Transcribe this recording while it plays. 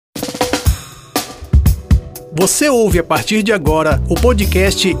Você ouve a partir de agora o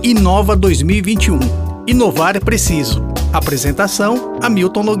podcast Inova 2021. Inovar é preciso. Apresentação,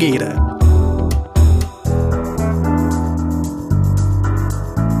 Hamilton Nogueira.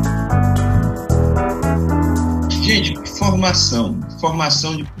 Gente, formação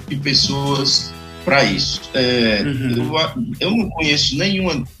de pessoas para isso. Eu não conheço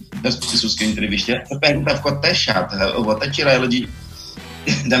nenhuma das pessoas que eu entrevistei. Essa pergunta ficou até chata, eu vou até tirar ela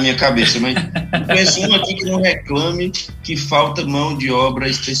da minha cabeça, mas eu conheço um aqui que não reclame que falta mão de obra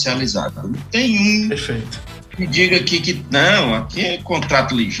especializada. Não tem um Perfeito. Que diga aqui que não, aqui é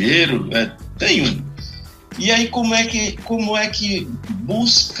contrato ligeiro, tem um. E aí como é que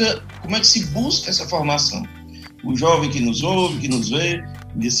se busca essa formação? O jovem que nos ouve, que nos vê,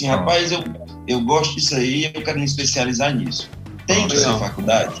 diz assim, rapaz, eu gosto disso aí, eu quero me especializar nisso. Tem que ser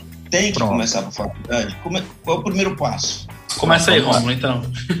faculdade? Tem que começar por faculdade? Qual é o primeiro passo? Começa aí, Rômulo, então.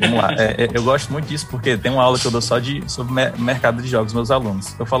 Vamos lá. Eu gosto muito disso porque tem uma aula que eu dou só sobre mercado de jogos, meus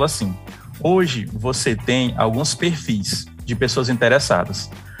alunos. Eu falo assim, hoje você tem alguns perfis de pessoas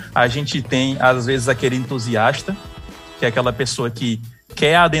interessadas. A gente tem, às vezes, aquele entusiasta, que é aquela pessoa que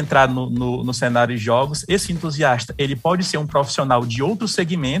quer adentrar no cenário de jogos. Esse entusiasta, ele pode ser um profissional de outro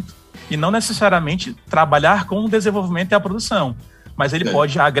segmento e não necessariamente trabalhar com o desenvolvimento e a produção, mas ele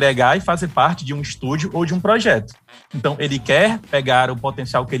pode agregar e fazer parte de um estúdio ou de um projeto. Então, ele quer pegar o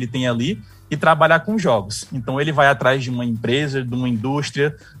potencial que ele tem ali e trabalhar com jogos. Então, ele vai atrás de uma empresa, de uma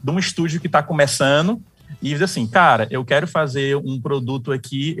indústria, de um estúdio que está começando e diz assim, cara, eu quero fazer um produto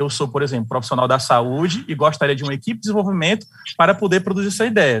aqui, eu sou, por exemplo, profissional da saúde e gostaria de uma equipe de desenvolvimento para poder produzir essa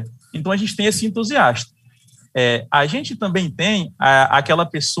ideia. Então, a gente tem esse entusiasta. A gente também tem aquela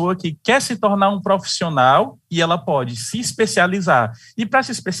pessoa que quer se tornar um profissional e ela pode se especializar. E para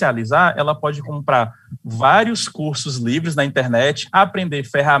se especializar, ela pode comprar vários cursos livres na internet, aprender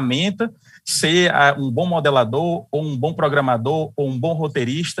ferramenta, ser um bom modelador, ou um bom programador, ou um bom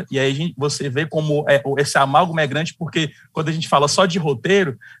roteirista. E aí você vê como esse amálgama é grande, porque quando a gente fala só de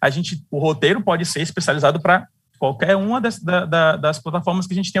roteiro, o roteiro pode ser especializado para qualquer uma das plataformas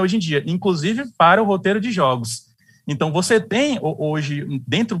que a gente tem hoje em dia, inclusive para o roteiro de jogos. Então, você tem hoje,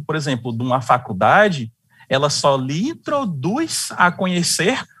 dentro, por exemplo, de uma faculdade, ela só lhe introduz a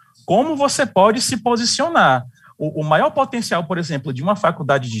conhecer como você pode se posicionar. O maior potencial, por exemplo, de uma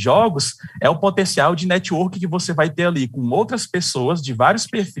faculdade de jogos é o potencial de network que você vai ter ali com outras pessoas de vários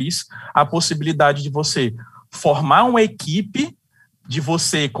perfis, a possibilidade de você formar uma equipe, de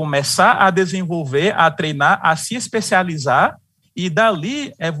você começar a desenvolver, a treinar, a se especializar, e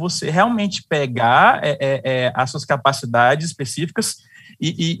dali você realmente pegar as suas capacidades específicas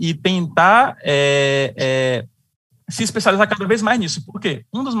e tentar se especializar cada vez mais nisso. Porque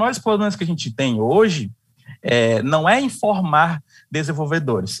um dos maiores problemas que a gente tem hoje não é informar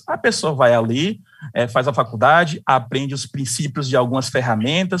desenvolvedores. A pessoa vai ali, faz a faculdade, aprende os princípios de algumas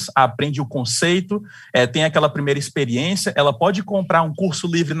ferramentas, aprende o conceito, tem aquela primeira experiência, ela pode comprar um curso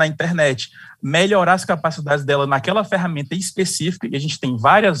livre na internet, melhorar as capacidades dela naquela ferramenta específica, e a gente tem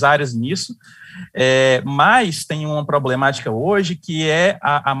várias áreas nisso, mas tem uma problemática hoje que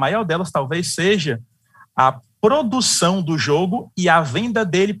a maior delas talvez seja a produção do jogo e a venda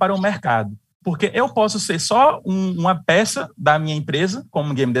dele para o mercado. Porque eu posso ser só uma peça da minha empresa,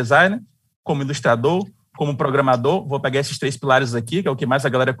 como game designer, como ilustrador, como programador, vou pegar esses 3 pilares aqui, que é o que mais a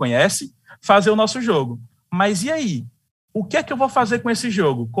galera conhece, fazer o nosso jogo. Mas e aí? O que é que eu vou fazer com esse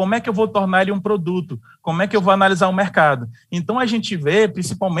jogo? Como é que eu vou tornar ele um produto? Como é que eu vou analisar o mercado? Então, a gente vê,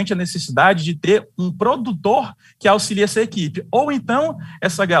 principalmente, a necessidade de ter um produtor que auxilie essa equipe. Ou então,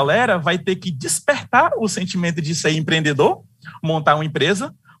 essa galera vai ter que despertar o sentimento de ser empreendedor, montar uma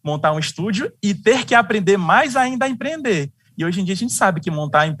empresa, montar um estúdio e ter que aprender mais ainda a empreender. E hoje em dia a gente sabe que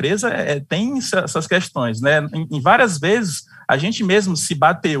montar a empresa tem essas questões, né? Em várias vezes a gente mesmo se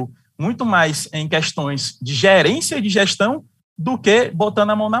bateu muito mais em questões de gerência e de gestão do que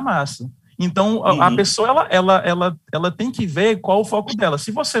botando a mão na massa. Então a pessoa ela tem que ver qual o foco dela. Se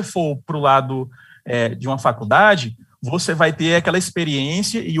você for para o lado de uma faculdade, você vai ter aquela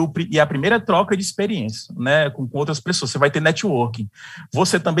experiência e a primeira troca de experiência, né, com outras pessoas. Você vai ter networking.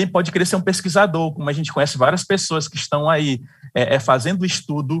 Você também pode querer ser um pesquisador, como a gente conhece várias pessoas que estão aí fazendo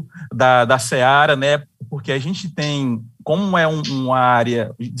estudo da seara, né, porque a gente tem, como é uma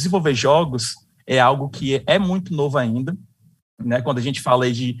área, desenvolver jogos é algo que é muito novo ainda, né, quando a gente fala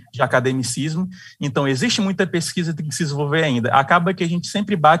aí de academicismo, então existe muita pesquisa que tem que se desenvolver ainda. Acaba que a gente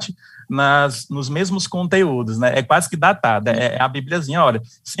sempre bate nos mesmos conteúdos, né? É quase que datado, a bibliazinha, olha,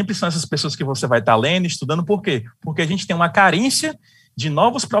 sempre são essas pessoas que você vai estar lendo, estudando, por quê? Porque a gente tem uma carência de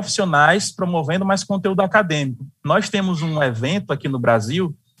novos profissionais promovendo mais conteúdo acadêmico. Nós temos um evento aqui no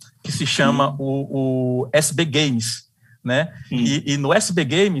Brasil que que se chama o SB Games, né? E no SB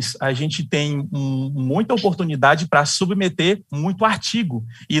Games a gente tem muita oportunidade para submeter muito artigo,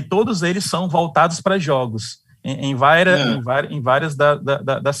 e todos eles são voltados para jogos, em várias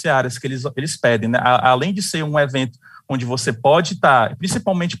das searas que eles pedem, né? Além de ser um evento onde você pode estar,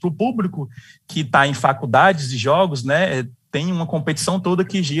 principalmente para o público que está em faculdades de jogos, né? Tem uma competição toda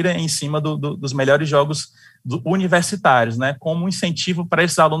que gira em cima dos melhores jogos universitários, né? Como um incentivo para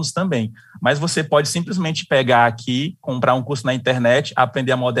esses alunos também. Mas você pode simplesmente pegar aqui, comprar um curso na internet,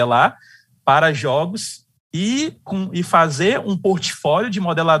 aprender a modelar para jogos e fazer um portfólio de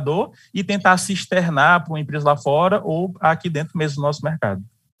modelador e tentar se externar para uma empresa lá fora ou aqui dentro mesmo do nosso mercado.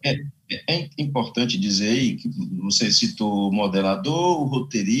 É importante dizer aí que você citou o modelador, o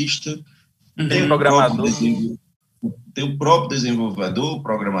roteirista, tem o programador, tem o próprio desenvolvedor, o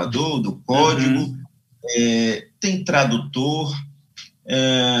programador do código, tem tradutor,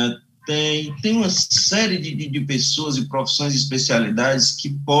 tem uma série de pessoas e profissões e especialidades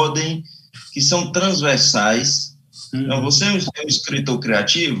que são transversais. Então, você é um escritor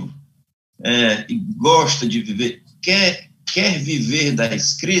criativo e gosta de viver, quer viver da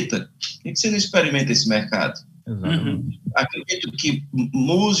escrita, por que você não experimenta esse mercado? Acredito que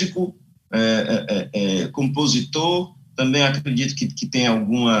músico, compositor, também acredito que tem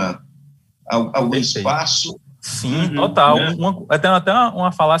algum espaço. Sim, total. Tem até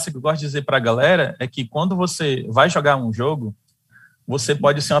uma falácia que eu gosto de dizer para a galera, é que quando você vai jogar um jogo, você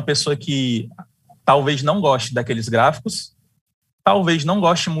pode ser uma pessoa que talvez não goste daqueles gráficos, talvez não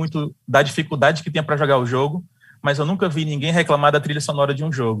goste muito da dificuldade que tem para jogar o jogo, mas eu nunca vi ninguém reclamar da trilha sonora de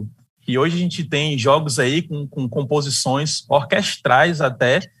um jogo. E hoje a gente tem jogos aí com composições orquestrais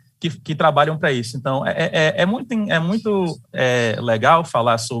até, que trabalham para isso. Então, é muito legal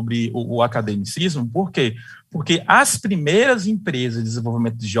falar sobre o academicismo. Por quê? Porque as primeiras empresas de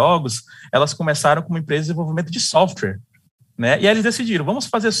desenvolvimento de jogos, elas começaram como empresas de desenvolvimento de software, né? E aí eles decidiram, vamos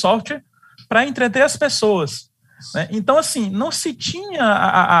fazer software para entreter as pessoas, né? Então, assim, não se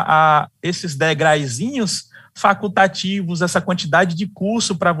tinha esses degraizinhos facultativos, essa quantidade de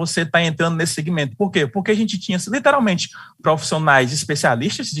curso para você estar entrando nesse segmento. Por quê? Porque a gente tinha, literalmente, profissionais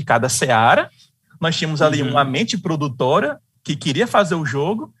especialistas de cada seara, nós tínhamos ali uma mente produtora que queria fazer o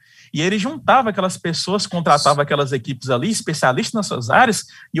jogo, e ele juntava aquelas pessoas, contratava aquelas equipes ali, especialistas nas suas áreas,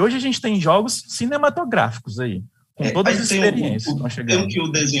 e hoje a gente tem jogos cinematográficos aí, com todas as experiências que estão chegando.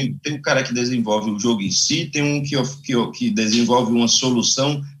 Tem um cara que desenvolve o jogo em si, tem um que desenvolve uma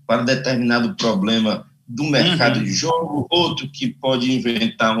solução para determinado problema do mercado de jogo, outro que pode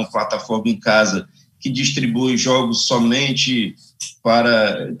inventar uma plataforma em casa que distribui jogos somente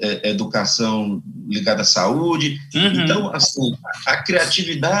para educação ligada à saúde. Então, assim, a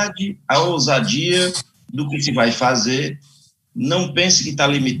criatividade, a ousadia do que se vai fazer, não pense que está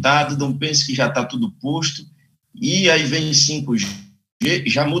limitado, não pense que já está tudo posto, e aí vem 5G,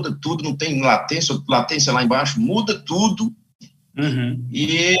 já muda tudo, não tem latência lá embaixo, muda tudo.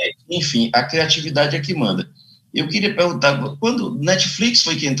 E, enfim, a criatividade é que manda. Eu queria perguntar, quando Netflix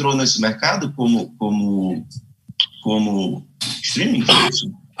foi que entrou nesse mercado como streaming?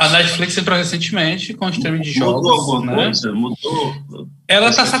 A Netflix entrou recentemente com o streaming de jogos. Mudou alguma coisa? Ela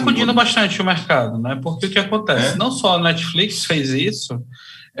está sacudindo bastante o mercado, né? Porque o que acontece? Não só a Netflix fez isso,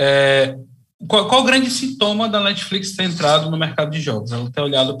 qual o grande sintoma da Netflix ter entrado no mercado de jogos? Ela ter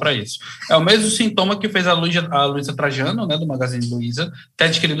olhado para isso. É o mesmo sintoma que fez a Luísa Trajano, né, do Magazine Luiza, ter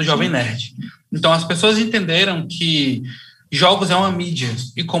adquirido o Jovem Nerd. Então, as pessoas entenderam que jogos é uma mídia,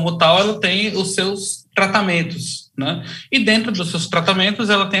 e como tal, ela tem os seus tratamentos, né? E dentro dos seus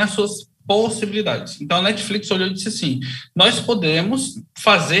tratamentos, ela tem as suas possibilidades. Então, a Netflix olhou e disse assim, nós podemos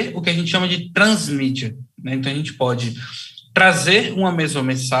fazer o que a gente chama de transmídia, né? Então, a gente pode trazer uma mesma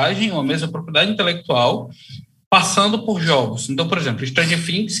mensagem, uma mesma propriedade intelectual, passando por jogos. Então, por exemplo, Stranger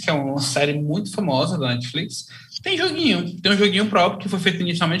Things, que é uma série muito famosa da Netflix, tem um joguinho próprio que foi feito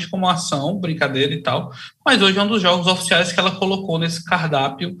inicialmente como ação, brincadeira e tal, mas hoje é um dos jogos oficiais que ela colocou nesse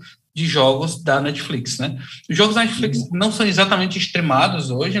cardápio de jogos da Netflix, né? Os jogos da Netflix não são exatamente streamados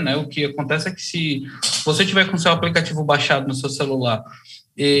hoje, né? O que acontece é que se você tiver com o seu aplicativo baixado no seu celular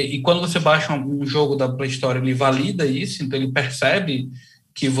e quando você baixa um jogo da Play Store, ele valida isso, então ele percebe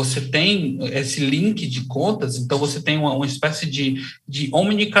que você tem esse link de contas, então você tem uma espécie de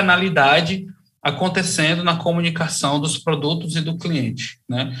omnicanalidade acontecendo na comunicação dos produtos e do cliente,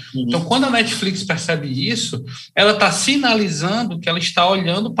 né? Então, quando a Netflix percebe isso, ela está sinalizando que ela está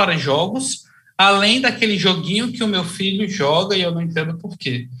olhando para jogos além daquele joguinho que o meu filho joga e eu não entendo por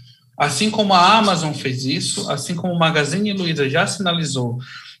quê. Assim como a Amazon fez isso, assim como o Magazine Luiza já sinalizou,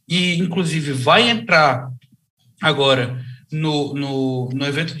 e inclusive vai entrar agora no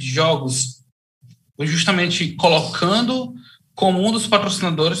evento de jogos, justamente colocando como um dos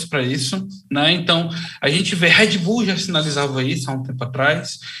patrocinadores para isso, né? Então, a gente vê Red Bull já sinalizava isso há um tempo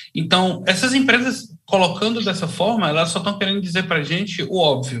atrás. Então, essas empresas colocando dessa forma, elas só estão querendo dizer para a gente o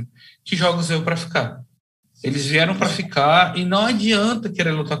óbvio, que jogos veio para ficar. Eles vieram para ficar e não adianta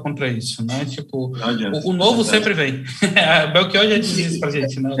querer lutar contra isso, né? Tipo, o novo sempre vem. Belchior já disse isso para a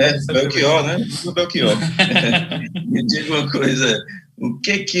gente, né? Belchior, né? O Belchior. Me diga uma coisa, o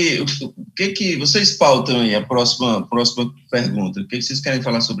que vocês pautam aí, a próxima pergunta? O que vocês querem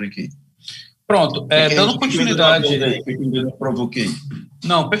falar sobre aqui? Pronto, dando continuidade... Eu provoquei.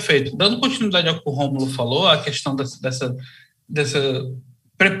 Não, perfeito. Dando continuidade ao que o Rômulo falou, a questão dessa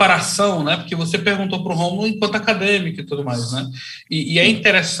preparação, né? Porque você perguntou para o Rômulo enquanto acadêmico e tudo mais, né? E é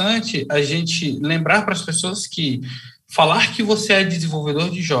interessante a gente lembrar para as pessoas que falar que você é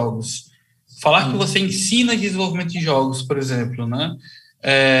desenvolvedor de jogos, falar que você ensina desenvolvimento de jogos, por exemplo, né?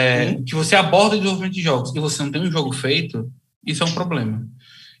 Que você aborda desenvolvimento de jogos e você não tem um jogo feito, isso é um problema.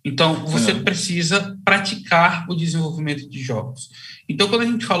 Então, você precisa praticar o desenvolvimento de jogos. Então, quando a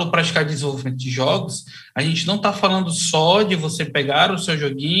gente fala praticar desenvolvimento de jogos, a gente não está falando só de você pegar o seu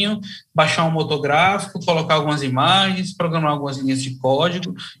joguinho, baixar um motor gráfico, colocar algumas imagens, programar algumas linhas de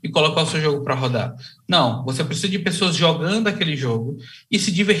código e colocar o seu jogo para rodar. Não, você precisa de pessoas jogando aquele jogo e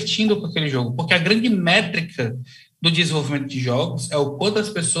se divertindo com aquele jogo, porque a grande métrica do desenvolvimento de jogos é o quanto as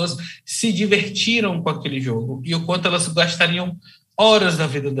pessoas se divertiram com aquele jogo e o quanto elas gastariam horas da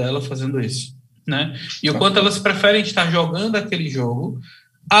vida dela fazendo isso, né? E o quanto elas preferem estar jogando aquele jogo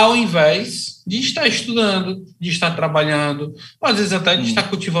ao invés de estar estudando, de estar trabalhando, ou às vezes até de estar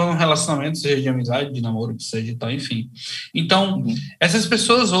cultivando um relacionamento, seja de amizade, de namoro, seja de tal, enfim. Então, essas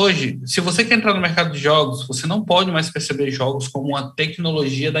pessoas hoje, se você quer entrar no mercado de jogos, você não pode mais perceber jogos como uma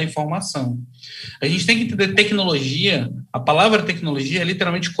tecnologia da informação. A gente tem que entender tecnologia, a palavra tecnologia é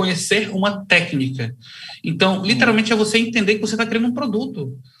literalmente conhecer uma técnica. Então, literalmente é você entender que você está criando um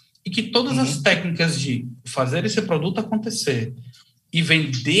produto e que todas as técnicas de fazer esse produto acontecer e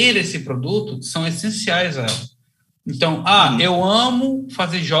vender esse produto são essenciais a ela. Então, eu amo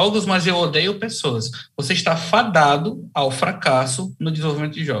fazer jogos, mas eu odeio pessoas. Você está fadado ao fracasso no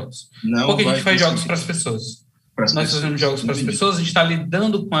desenvolvimento de jogos. Porque a gente faz jogos para as pessoas. Nós fazemos jogos para as pessoas, a gente está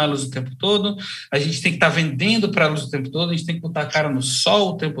lidando com elas o tempo todo, a gente tem que estar vendendo para elas o tempo todo, a gente tem que botar a cara no sol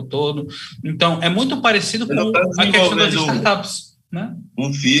o tempo todo. Então, é muito parecido com a questão das startups, né?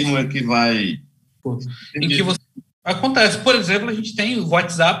 Um firmware que vai... Em que você... Acontece, por exemplo, a gente tem o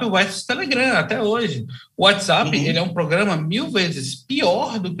WhatsApp versus Telegram até hoje. O WhatsApp ele é um programa 1000 vezes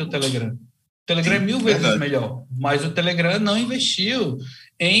pior do que o Telegram. O Telegram é 1000 vezes melhor, mas o Telegram não investiu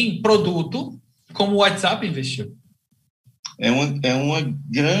em produto como o WhatsApp investiu. É uma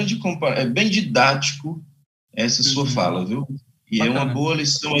grande comparação, é bem didático essa sua fala, viu? E bacana. É uma boa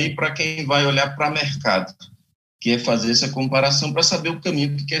lição aí para quem vai olhar para o mercado, que é fazer essa comparação para saber o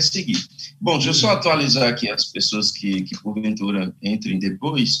caminho que quer seguir. Bom, deixa eu só atualizar aqui as pessoas que porventura entrem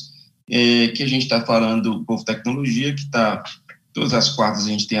depois, que a gente está falando do Povo Tecnologia, que está, todas as quartas a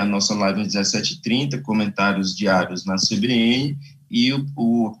gente tem a nossa live às 17h30, comentários diários na CBN, e o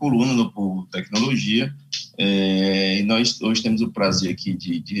coluna no Povo Tecnologia. E nós hoje temos o prazer aqui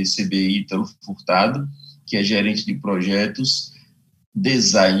de receber Ítalo Furtado, que é gerente de projetos,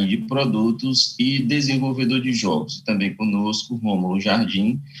 design de produtos e desenvolvedor de jogos. Também conosco Rômulo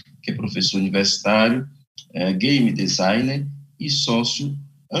Jardim, que é professor universitário, game designer e sócio.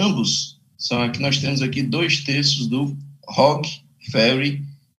 Ambos são aqui, nós temos aqui 2/3 do Rock Ferry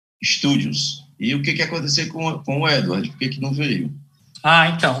Studios. E o que aconteceu com o Edward? Por que não veio?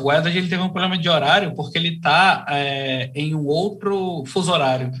 Então, o Edward ele teve um problema de horário porque ele está em um outro fuso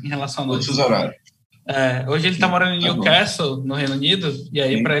horário em relação a nós. Outro fuso horário. Hoje ele está morando em Newcastle, no Reino Unido, e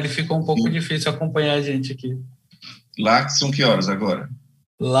aí para ele ficou um pouco difícil acompanhar a gente aqui. Lá são que horas agora?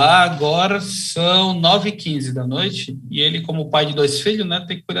 Lá agora são 9h15 da noite, e ele, como pai de 2 filhos, né,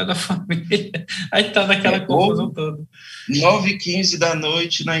 tem que cuidar da família. Aí tá naquela confusão toda. 9h15 da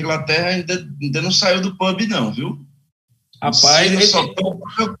noite na Inglaterra ainda não saiu do pub não, viu? Rapaz,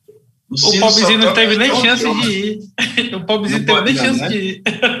 o pobrezinho não teve nem chance de ir. O pobrezinho teve nem chance de ir.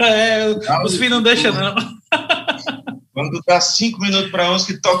 Os filhos não deixam, não. Quando dá 5 minutos para 11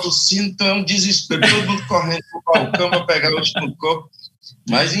 que toca o sino, então é um desespero. Todo mundo correndo para o balcão para pegar o último copo.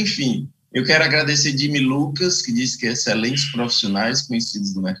 Mas, enfim, eu quero agradecer Jimmy Lucas, que disse que é excelentes profissionais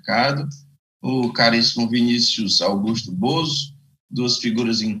conhecidos do mercado. O caríssimo Vinícius Augusto Bozo, 2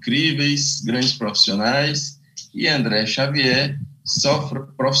 figuras incríveis, grandes profissionais. E André Xavier, só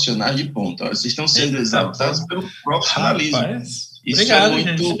profissionais de ponta. Vocês estão sendo exaltados pelo profissionalismo. Rapaz, obrigado,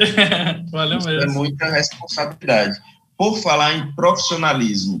 gente. Valeu isso mesmo. É muita responsabilidade. por falar em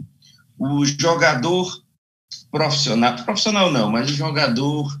profissionalismo, o jogador profissional não, mas o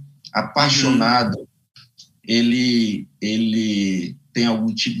jogador apaixonado, ele tem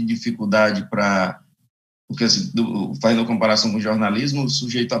algum tipo de dificuldade porque assim, fazendo comparação com o jornalismo, o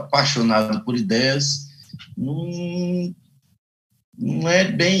sujeito apaixonado por ideias não é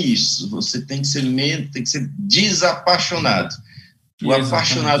bem isso. Você tem que ser desapaixonado. O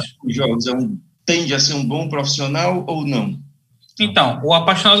apaixonado por jogos tende a ser um bom profissional ou não? Então, o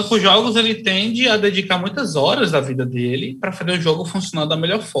apaixonado por jogos, ele tende a dedicar muitas horas da vida dele para fazer o jogo funcionar da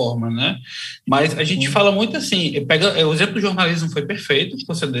melhor forma, né? Mas a gente fala muito assim, o exemplo do jornalismo foi perfeito que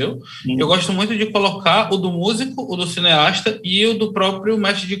você deu. Eu gosto muito de colocar o do músico, o do cineasta e o do próprio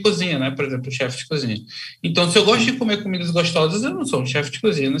mestre de cozinha, né? Por exemplo, o chefe de cozinha. Então, se eu gosto de comer comidas gostosas, eu não sou um chefe de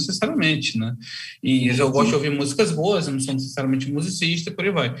cozinha necessariamente, né? E se eu gosto de ouvir músicas boas, eu não sou necessariamente musicista e por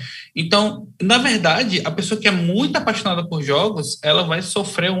aí vai. Então, na verdade, a pessoa que é muito apaixonada por jogos, ela vai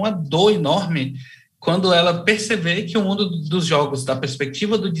sofrer uma dor enorme quando ela perceber que o mundo dos jogos, da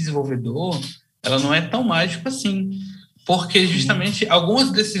perspectiva do desenvolvedor, ela não é tão mágico assim. Porque justamente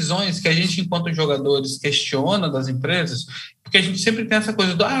algumas decisões que a gente, enquanto jogadores, questiona das empresas, porque a gente sempre tem essa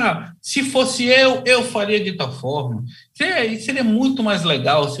coisa do, se fosse eu faria de tal forma. Seria muito mais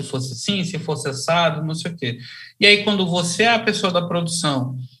legal se fosse assim, se fosse assado, não sei o quê. E aí, quando você é a pessoa da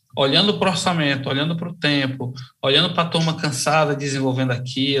produção, olhando para o orçamento, olhando para o tempo, olhando para a turma cansada desenvolvendo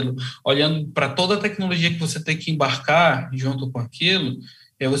aquilo, olhando para toda a tecnologia que você tem que embarcar junto com aquilo,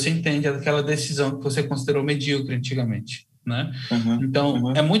 aí você entende aquela decisão que você considerou medíocre antigamente, né?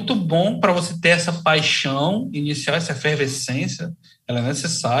 Então, é muito bom para você ter essa paixão inicial, essa efervescência, ela é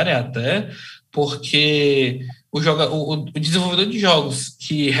necessária até, porque o desenvolvedor de jogos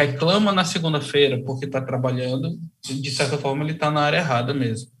que reclama na segunda-feira porque está trabalhando, de certa forma, ele está na área errada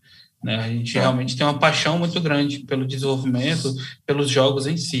mesmo. Né? A gente realmente tem uma paixão muito grande pelo desenvolvimento, pelos jogos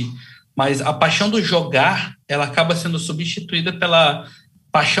em si. Mas a paixão do jogar, ela acaba sendo substituída pela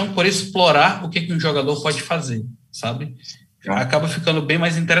paixão por explorar o que um jogador pode fazer, sabe? Acaba ficando bem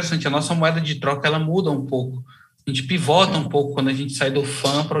mais interessante. A nossa moeda de troca, ela muda um pouco. A gente pivota um pouco quando a gente sai do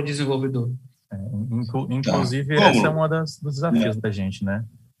fã para o desenvolvedor. Inclusive, essa é uma dos desafios da gente, né?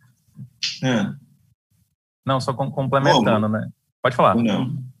 Não, só complementando, né? Pode falar.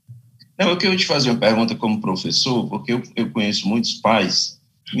 Não, eu queria te fazer uma pergunta como professor, porque eu conheço muitos pais.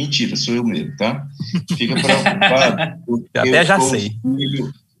 Mentira, sou eu mesmo, tá? Fica preocupado. Porque até já sei.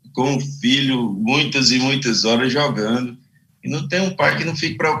 Com o filho, muitas e muitas horas jogando, e não tem um pai que não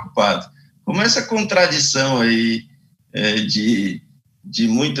fique preocupado. Como essa contradição aí de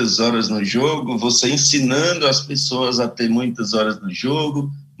muitas horas no jogo, você ensinando as pessoas a ter muitas horas no jogo,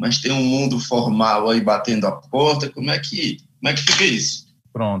 mas tem um mundo formal aí batendo a porta, como é que fica isso?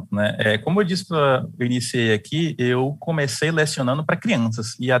 Pronto, né? Como eu disse, eu iniciei aqui, eu comecei lecionando para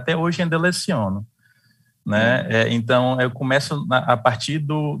crianças e até hoje ainda leciono, né? Então, eu começo a partir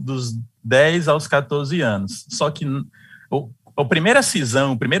dos 10 aos 14 anos. Só que a primeira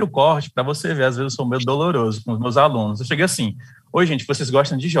cisão, o primeiro corte, para você ver, às vezes eu sou meio doloroso com os meus alunos. Eu cheguei assim, oi, gente, vocês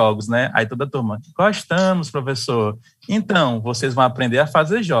gostam de jogos, né? Aí toda a turma, gostamos, professor. Então, vocês vão aprender a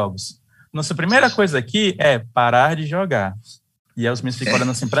fazer jogos. Nossa primeira coisa aqui é parar de jogar. E aí os meninos ficam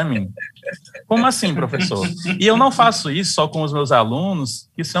olhando assim para mim. Como assim, professor? E eu não faço isso só com os meus alunos,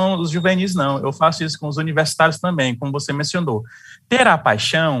 que são os juvenis, não. Eu faço isso com os universitários também, como você mencionou. Ter a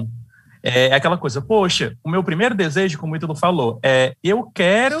paixão é aquela coisa, poxa, o meu primeiro desejo, como o Ítalo falou, eu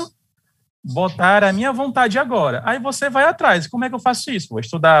quero botar a minha vontade agora. Aí você vai atrás. Como é que eu faço isso? Vou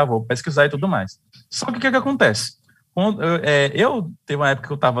estudar, vou pesquisar e tudo mais. Só que o que acontece? Eu teve uma época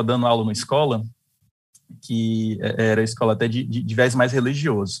que eu estava dando aula numa escola, que era escola até de viés mais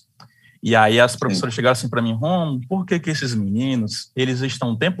religioso. E aí as professoras chegaram assim para mim, por que esses meninos, eles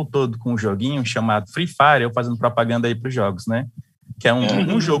estão o tempo todo com um joguinho chamado Free Fire, eu fazendo propaganda aí para os jogos, né? Que é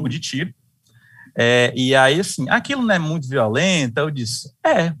um jogo de tiro. E aí, assim, aquilo não é muito violento? Eu disse,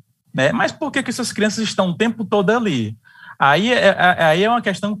 né? Mas por que essas crianças estão o tempo todo ali? Aí é uma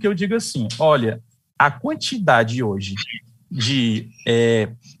questão que eu digo assim, olha, a quantidade hoje de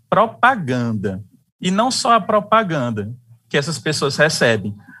propaganda, e não só a propaganda que essas pessoas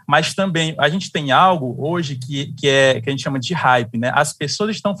recebem, mas também a gente tem algo hoje que a gente chama de hype, né? As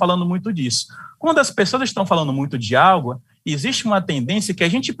pessoas estão falando muito disso. Quando as pessoas estão falando muito de algo, existe uma tendência que a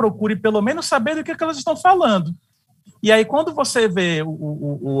gente procure pelo menos saber do que elas estão falando. E aí, quando você vê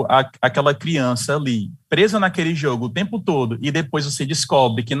aquela criança ali presa naquele jogo o tempo todo e depois você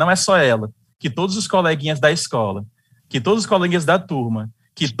descobre que não é só ela, que todos os coleguinhas da escola, que todos os coleguinhas da turma,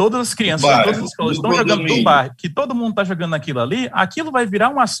 que todas as crianças de todas as escolas estão jogando no bar, que todo mundo está jogando aquilo ali, aquilo vai virar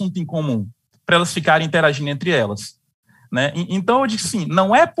um assunto em comum para elas ficarem interagindo entre elas. né? Então, eu digo assim,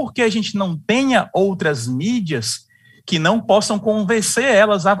 não é porque a gente não tenha outras mídias que não possam convencer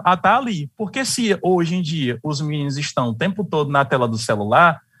elas a estar ali. Porque se hoje em dia os meninos estão o tempo todo na tela do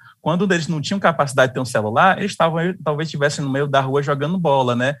celular, quando eles não tinham capacidade de ter um celular, eles talvez estivessem no meio da rua jogando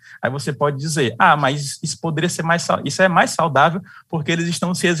bola, né? Aí você pode dizer, mas isso poderia ser isso é mais saudável porque eles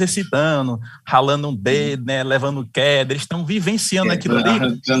estão se exercitando, ralando um dedo, né? Levando queda, eles estão vivenciando aquilo ali.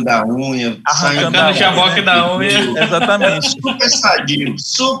 Arrancando a unha, arrancando o jaboque da unha. Exatamente. Super sadio,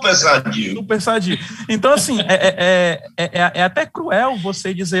 super sadio. Super sadio. Então, assim, é até cruel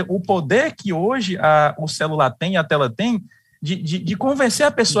você dizer o poder que hoje o celular tem, a tela tem, de convencer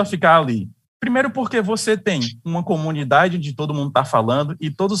a pessoa a ficar ali. Primeiro porque você tem uma comunidade onde todo mundo está falando e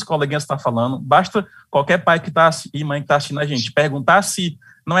todos os coleguinhas estão falando. Basta qualquer pai e mãe que está assistindo a gente perguntar se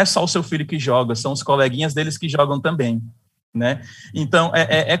não é só o seu filho que joga, são os coleguinhas deles que jogam também, né? Então,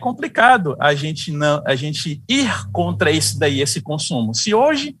 é complicado a gente ir contra esse consumo. Se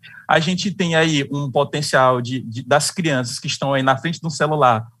hoje a gente tem aí um potencial das crianças que estão aí na frente de um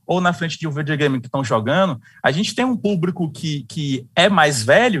celular ou na frente de um videogame que estão jogando, a gente tem um público que é mais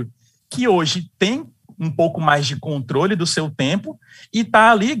velho, que hoje tem um pouco mais de controle do seu tempo e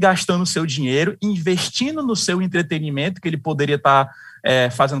está ali gastando o seu dinheiro, investindo no seu entretenimento, que ele poderia estar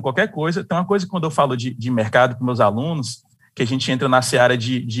fazendo qualquer coisa. Então, uma coisa que quando eu falo de mercado com meus alunos, que a gente entra na seara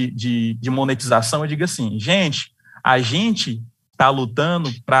de monetização, eu digo assim, a gente está lutando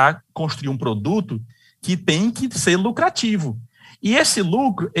para construir um produto que tem que ser lucrativo. E esse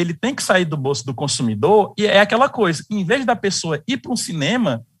lucro, ele tem que sair do bolso do consumidor, e é aquela coisa, em vez da pessoa ir para um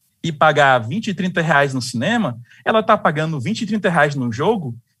cinema e pagar 20 e 30 reais no cinema, ela está pagando 20 e 30 reais num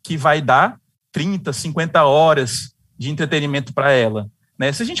jogo que vai dar 30, 50 horas de entretenimento para ela.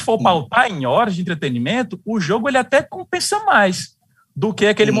 Né? Se a gente for pautar em horas de entretenimento, o jogo ele até compensa mais do que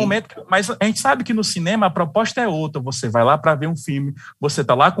aquele momento. Mas a gente sabe que no cinema a proposta é outra. Você vai lá para ver um filme, você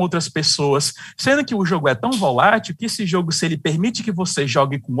está lá com outras pessoas, sendo que o jogo é tão volátil que esse jogo, se ele permite que você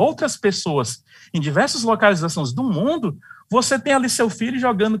jogue com outras pessoas em diversas localizações do mundo, você tem ali seu filho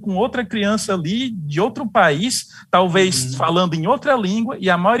jogando com outra criança ali de outro país, talvez falando em outra língua, e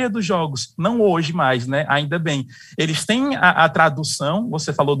a maioria dos jogos, não hoje mais, né? Ainda bem, eles têm a tradução,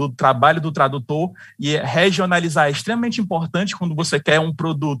 você falou do trabalho do tradutor, e regionalizar é extremamente importante quando você quer um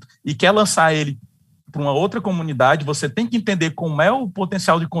produto e quer lançar ele para uma outra comunidade, você tem que entender como é o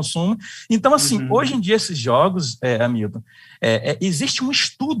potencial de consumo. Então, assim, hoje em dia esses jogos, Hamilton, existe um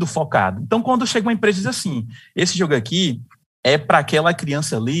estudo focado. Então, quando chega uma empresa e diz assim, esse jogo aqui é para aquela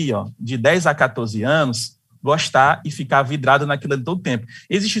criança ali, ó, de 10 a 14 anos, gostar e ficar vidrado naquilo ali todo o tempo.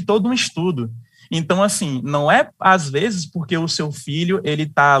 Existe todo um estudo. Então, assim, não é, às vezes, porque o seu filho, ele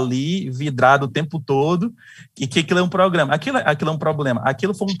está ali vidrado o tempo todo, e que aquilo é um programa. Aquilo é um problema.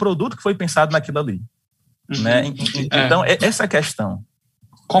 Aquilo foi um produto que foi pensado naquilo ali. Né? Então, essa é a questão.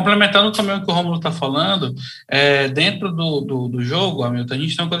 Complementando também o que o Rômulo está falando, dentro do jogo, Hamilton, a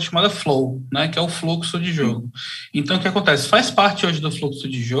gente tem uma coisa chamada flow, né, que é o fluxo de jogo. Então, o que acontece? Faz parte hoje do fluxo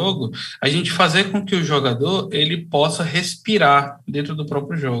de jogo a gente fazer com que o jogador ele possa respirar dentro do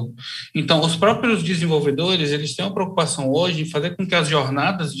próprio jogo. Então, os próprios desenvolvedores eles têm uma preocupação hoje em fazer com que as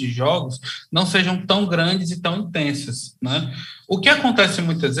jornadas de jogos não sejam tão grandes e tão intensas, né? O que acontece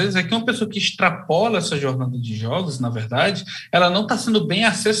muitas vezes é que uma pessoa que extrapola essa jornada de jogos, na verdade, ela não está sendo bem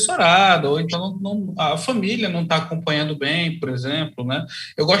assessorada, ou então a família não está acompanhando bem, por exemplo, né?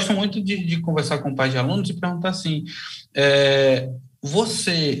 Eu gosto muito de conversar com pais de alunos e perguntar assim,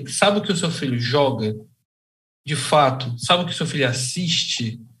 você sabe o que o seu filho joga? De fato, sabe o que o seu filho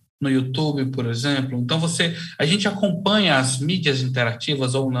assiste no YouTube, por exemplo? Então, a gente acompanha as mídias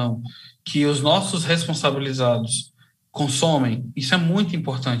interativas ou não, que os nossos responsabilizados consomem. Isso é muito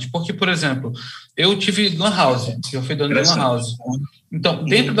importante, porque, por exemplo, eu tive Lan House, eu fui dono de Lan House. Então,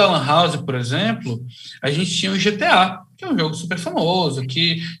 dentro da Lan House, por exemplo, a gente tinha o GTA, que é um jogo super famoso,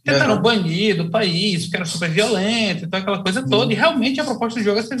 que tentaram banir do país, que era super violento, então aquela coisa toda, e realmente a proposta do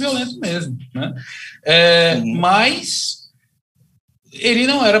jogo é ser violento mesmo, né? Mas ele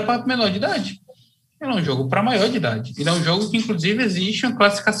não era para menor de idade. Ele é um jogo para maior de idade. Ele é um jogo que, inclusive, existe uma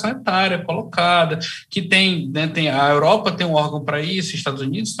classificação etária colocada, que tem, né, a Europa tem um órgão para isso, Estados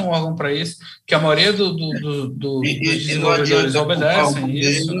Unidos tem um órgão para isso, que a maioria dos desenvolvedores obedecem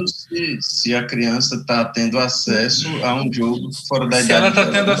isso. Se a criança está tendo acesso a um jogo fora da idade. Se ela está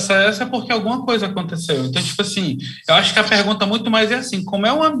tendo acesso é porque alguma coisa aconteceu. Então, tipo assim, eu acho que a pergunta muito mais é assim, como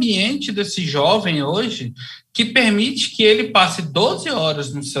é o ambiente desse jovem hoje que permite que ele passe 12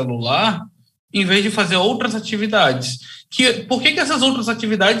 horas no celular em vez de fazer outras atividades. Por que essas outras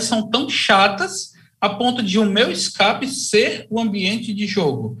atividades são tão chatas a ponto de o meu escape ser o ambiente de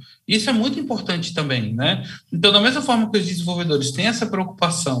jogo. Isso é muito importante também, né? Então, da mesma forma que os desenvolvedores têm essa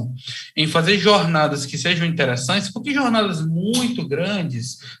preocupação em fazer jornadas que sejam interessantes, porque jornadas muito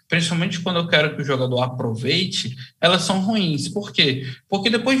grandes, principalmente quando eu quero que o jogador aproveite, elas são ruins. Por quê? Porque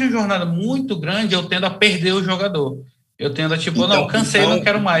depois de uma jornada muito grande, eu tendo a perder o jogador. Eu tendo a tipo, não, cansei, não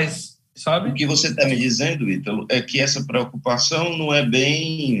quero mais, sabe? O que você está me dizendo, Ítalo, é que essa preocupação não é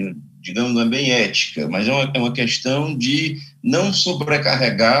bem, digamos, não é bem ética, mas é uma questão de não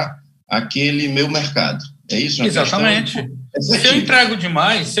sobrecarregar aquele meu mercado. É isso? Exatamente. Se eu entrego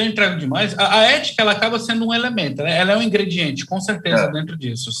demais, a ética ela acaba sendo um elemento, né? Ela é um ingrediente, com certeza, dentro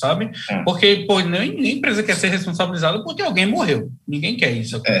disso, sabe? Porque nem empresa quer ser responsabilizada porque alguém morreu. Ninguém quer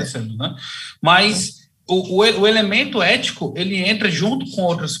isso acontecendo, né? Mas o elemento ético, ele entra junto com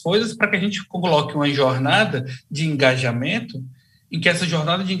outras coisas para que a gente coloque uma jornada de engajamento, em que essa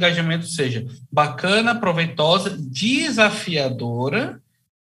jornada de engajamento seja bacana, proveitosa, desafiadora,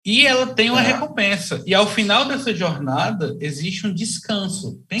 e ela tem uma recompensa. E ao final dessa jornada, existe um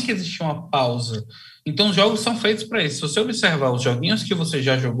descanso. Tem que existir uma pausa. Então, os jogos são feitos para isso. Se você observar os joguinhos que você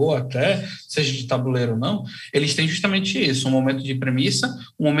já jogou até, seja de tabuleiro ou não, eles têm justamente isso. Um momento de premissa,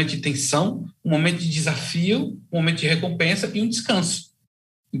 um momento de tensão, um momento de desafio, um momento de recompensa e um descanso.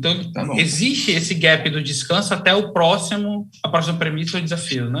 Então, existe esse gap do descanso até a próxima premissa ou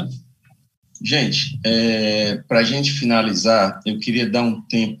desafio, né? Gente, para a gente finalizar, eu queria dar um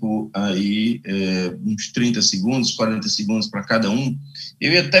tempo aí, uns 30 segundos, 40 segundos para cada um.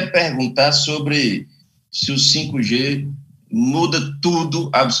 Eu ia até perguntar sobre se o 5G muda tudo,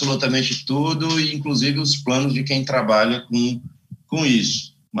 absolutamente tudo, e inclusive os planos de quem trabalha com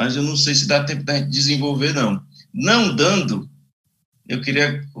isso. Mas eu não sei se dá tempo da gente desenvolver, não. Não dando, eu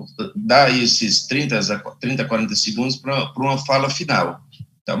queria dar aí esses 30, 40 segundos para uma fala final,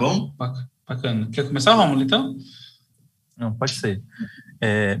 tá bom? Bacana. Quer começar, Rômulo, então? Não, pode ser.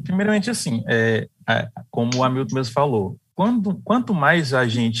 Primeiramente, assim, como o Hamilton mesmo falou, quanto mais a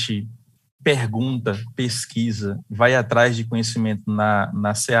gente pergunta, pesquisa, vai atrás de conhecimento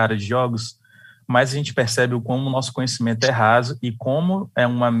na seara de jogos, mais a gente percebe como o nosso conhecimento é raso e como é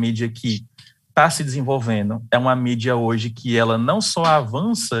uma mídia que está se desenvolvendo. É uma mídia hoje que ela não só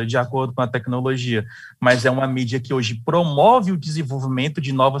avança de acordo com a tecnologia, mas é uma mídia que hoje promove o desenvolvimento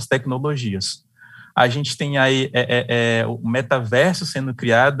de novas tecnologias. A gente tem aí o metaverso sendo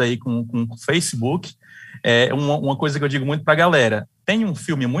criado aí com o Facebook. Uma coisa que eu digo muito para a galera, tem um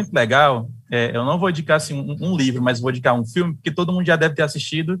filme muito legal, eu não vou indicar assim, um livro, mas vou indicar um filme que todo mundo já deve ter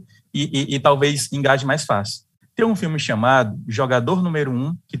assistido e talvez engaje mais fácil. Tem um filme chamado Jogador Número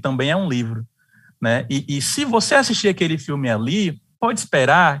 1, que também é um livro, né? E se você assistir aquele filme ali, pode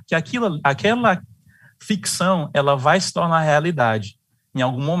esperar que aquela ficção ela vai se tornar realidade em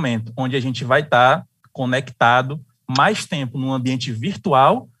algum momento, onde a gente vai estar conectado mais tempo no ambiente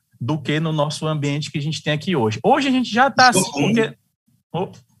virtual do que no nosso ambiente que a gente tem aqui hoje. Hoje a gente já está assim, porque...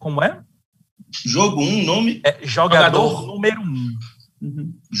 Como é? Jogo 1, nome? Jogador Número 1.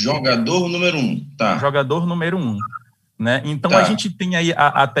 Uhum. Jogador Número 1, tá. Jogador Número 1. Né? Então, a gente tem aí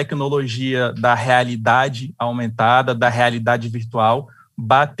a tecnologia da realidade aumentada, da realidade virtual,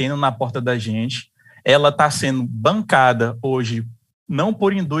 batendo na porta da gente. Ela está sendo bancada hoje, não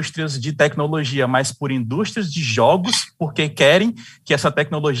por indústrias de tecnologia, mas por indústrias de jogos, porque querem que essa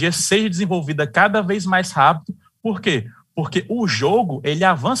tecnologia seja desenvolvida cada vez mais rápido. Por quê? Porque o jogo ele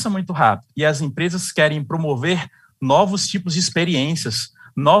avança muito rápido e as empresas querem promover novos tipos de experiências,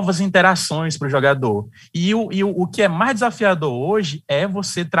 novas interações para o jogador. E o que é mais desafiador hoje é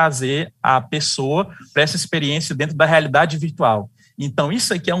você trazer a pessoa para essa experiência dentro da realidade virtual. Então,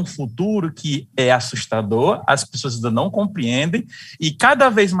 isso aqui é um futuro que é assustador, as pessoas ainda não compreendem, e cada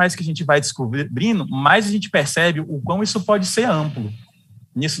vez mais que a gente vai descobrindo, mais a gente percebe o quão isso pode ser amplo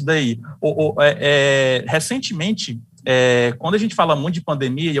nisso daí. Recentemente, quando a gente fala muito de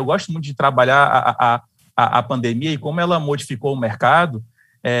pandemia, e eu gosto muito de trabalhar a pandemia e como ela modificou o mercado,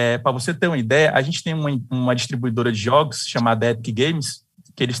 para você ter uma ideia, a gente tem uma distribuidora de jogos chamada Epic Games,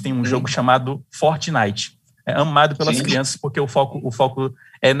 que eles têm um jogo chamado Fortnite. É amado pelas crianças, porque o foco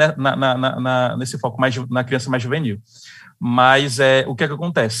é nesse foco mais na criança mais juvenil. Mas o que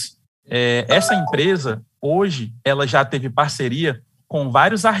acontece? Essa empresa, hoje, ela já teve parceria com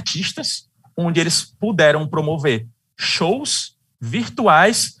vários artistas, onde eles puderam promover shows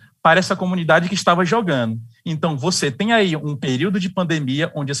virtuais para essa comunidade que estava jogando. Então, você tem aí um período de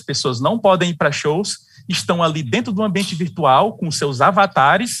pandemia onde as pessoas não podem ir para shows, estão ali dentro do ambiente virtual, com seus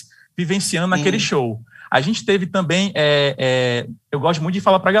avatares, vivenciando aquele show. A gente teve também, eu gosto muito de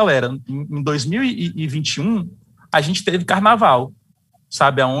falar para a galera, em 2021, a gente teve carnaval.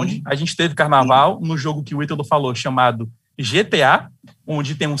 sabe aonde? A gente teve carnaval no jogo que o Ítalo falou, chamado GTA,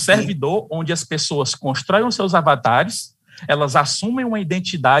 onde tem um servidor onde as pessoas constroem os seus avatares, elas assumem uma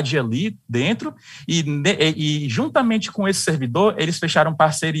identidade ali dentro e juntamente com esse servidor, eles fecharam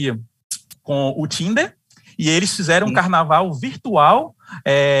parceria com o Tinder e eles fizeram um carnaval virtual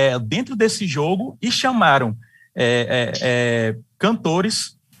dentro desse jogo e chamaram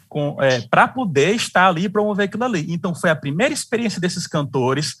cantores para poder estar ali e promover aquilo ali. Então, foi a primeira experiência desses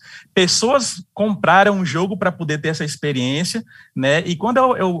cantores, pessoas compraram um jogo para poder ter essa experiência, né? E quando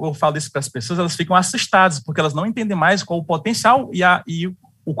eu falo isso para as pessoas, elas ficam assustadas, porque elas não entendem mais qual o potencial e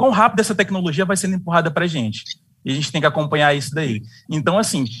o quão rápido essa tecnologia vai sendo empurrada para a gente. E a gente tem que acompanhar isso daí. Então,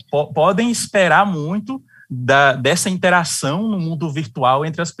 assim, podem esperar muito dessa interação no mundo virtual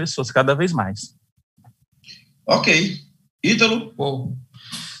entre as pessoas, cada vez mais. Ok. Ítalo? Uou.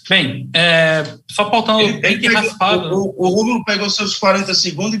 Bem, só pautando o raspado. O Rômulo pegou seus 40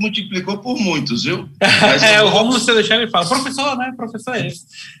 segundos e multiplicou por muitos, viu? O Rômulo, se deixar, ele fala, professor, né? Professor é esse.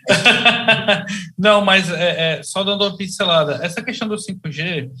 Não, mas só dando uma pincelada. Essa questão do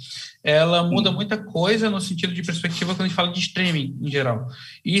 5G, ela muda muita coisa no sentido de perspectiva quando a gente fala de streaming, em geral.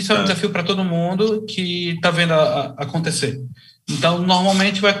 E isso é um desafio para todo mundo que está vendo acontecer. Então,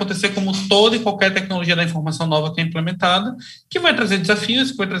 normalmente vai acontecer como toda e qualquer tecnologia da informação nova que é implementada, que vai trazer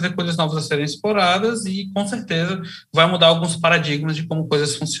desafios, que vai trazer coisas novas a serem exploradas e, com certeza, vai mudar alguns paradigmas de como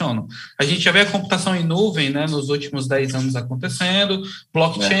coisas funcionam. A gente já vê a computação em nuvem, né, nos últimos 10 anos acontecendo,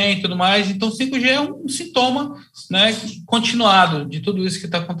 blockchain e tudo mais. Então, 5G é um sintoma, né, continuado de tudo isso que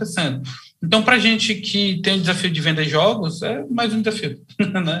está acontecendo. Então, para a gente que tem o desafio de vender jogos, é mais um desafio,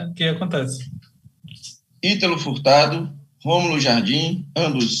 né, que acontece. Ítalo Furtado, Rômulo Jardim,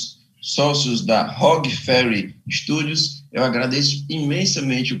 ambos sócios da Hog Ferry Studios. Eu agradeço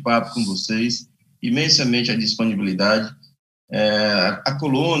imensamente o papo com vocês, imensamente a disponibilidade. A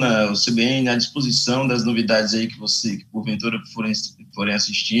coluna, o CBN, à disposição das novidades aí que porventura forem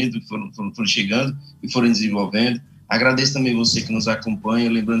assistindo, foram chegando e forem desenvolvendo. Agradeço também você que nos acompanha,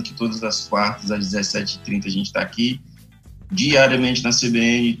 lembrando que todas as quartas, às 17h30, a gente está aqui, diariamente na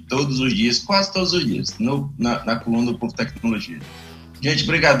CBN, todos os dias, quase todos os dias, na coluna do Povo Tecnologia. Gente,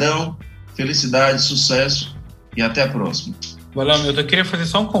 brigadão, felicidade, sucesso e até a próxima. Valeu, Milton. Eu queria fazer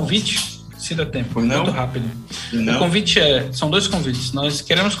só um convite, se dá tempo, muito rápido. Não? O convite são 2 convites. Nós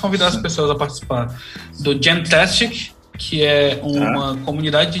queremos convidar as pessoas a participar do Jamtastic, que é uma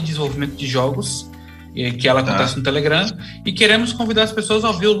comunidade de desenvolvimento de jogos, que ela acontece no Telegram, e queremos convidar as pessoas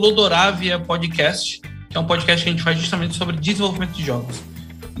a ouvir o Lodoravia Podcast, que é um podcast que a gente faz justamente sobre desenvolvimento de jogos.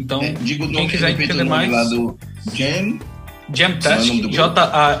 Então, quem quiser entender mais... Lá do Jamtastic,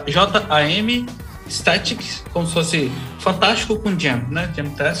 J-A-M, Static, como se fosse fantástico com Jam, né?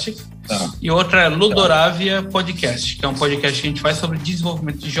 Jamtastic. E outra é Lodoravia Podcast, que é um podcast que a gente faz sobre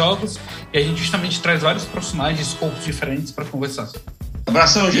desenvolvimento de jogos e a gente justamente traz vários profissionais de escopos diferentes para conversar.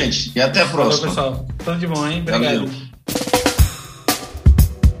 Abração, gente, e até a próxima. Valeu, pessoal. Tudo de bom, hein? Obrigado. Valeu.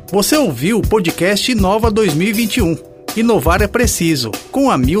 Você ouviu o podcast Inova 2021. Inovar é preciso, com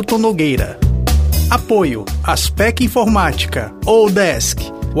Hamilton Nogueira. Apoio Aspec Informática, Odesk,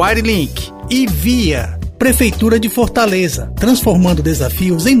 Wirelink e Via. Prefeitura de Fortaleza, transformando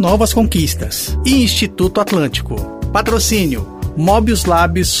desafios em novas conquistas. E Instituto Atlântico. Patrocínio Mobius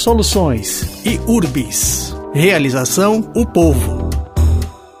Labs Soluções e Urbis. Realização O Povo.